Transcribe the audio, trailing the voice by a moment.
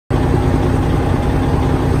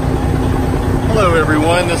Hello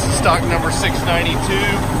everyone, this is stock number 692.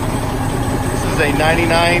 This is a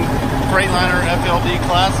 99 Freightliner FLD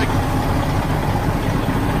Classic.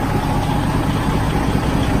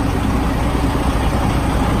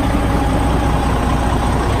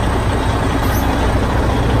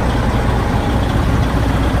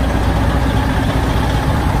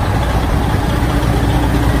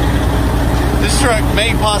 This truck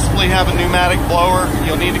may possibly have a pneumatic blower.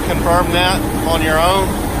 You'll need to confirm that on your own.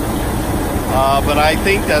 But I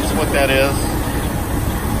think that's what that is.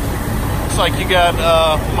 Looks like you got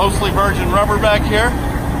mostly virgin rubber back here.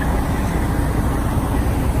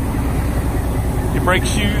 Your brake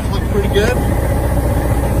shoes look pretty good.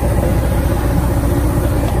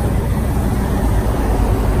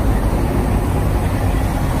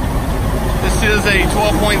 This is a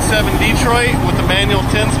 12.7 Detroit with a manual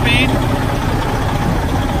 10-speed.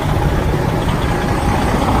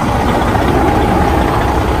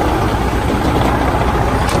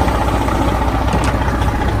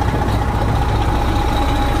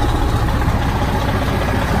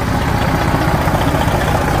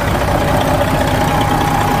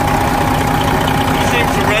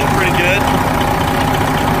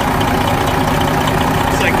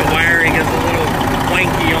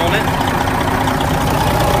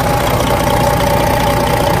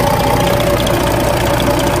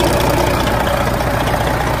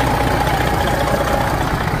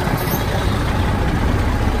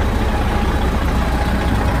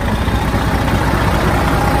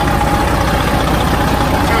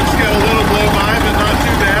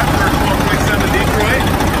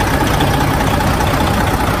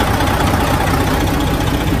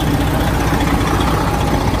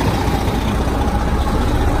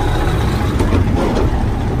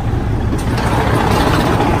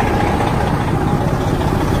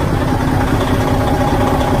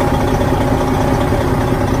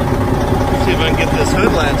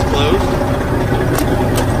 Hood latch closed.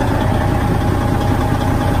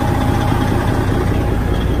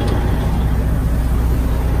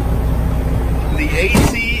 The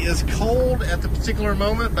AC is cold at the particular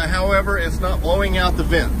moment, but however, it's not blowing out the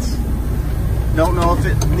vents. Don't know if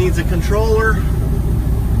it needs a controller.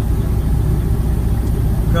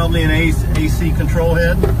 Probably an AC control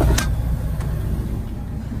head.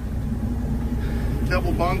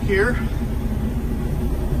 Double bunk here.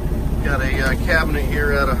 Got a cabinet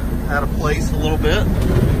here out of place a little bit.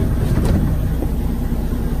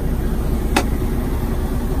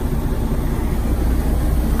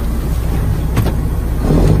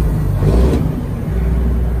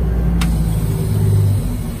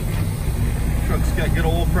 Truck's got good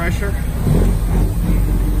oil pressure.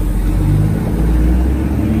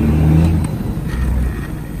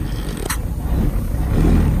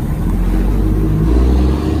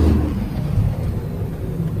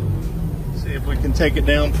 We can take it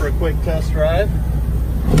down for a quick test drive.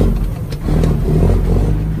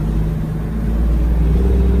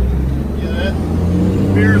 Yeah, that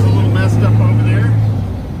mirror's a little messed up over there,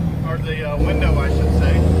 or the window, I should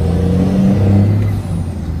say.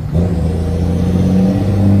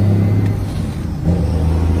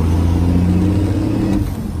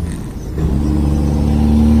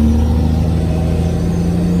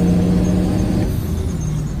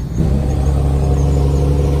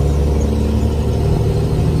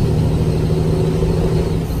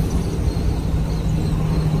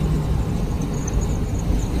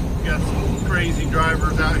 Crazy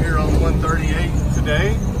drivers out here on 138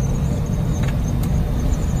 today.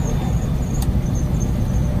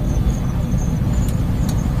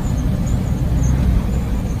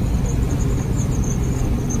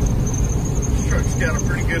 This truck's got a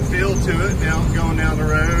pretty good feel to it now going down the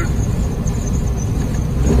road.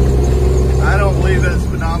 I don't believe that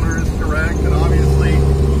speedometer is correct, and obviously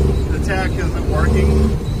the tach isn't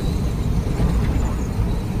working.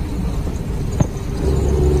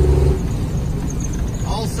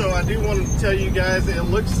 Also, I do want to tell you guys, it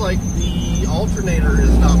looks like the alternator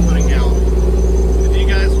is not putting out. If you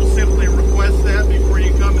guys will simply request that before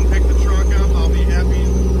you come and pick the truck up, I'll be happy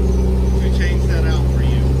to change that out for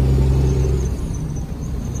you.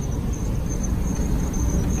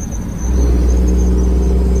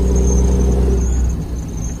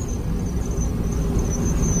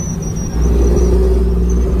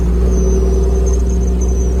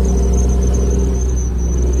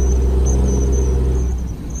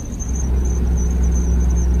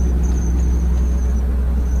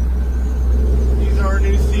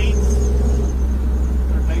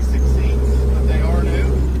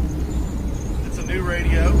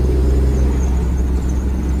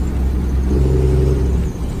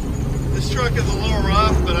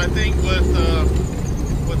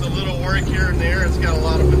 with a little work here and there, it's got a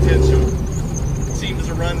lot of potential. It seems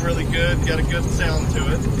to run really good, got a good sound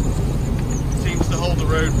to it. Seems to hold the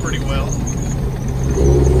road pretty well.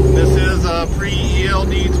 This is a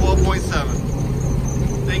pre-ELD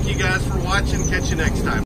 12.7. Thank you guys for watching. Catch you next time.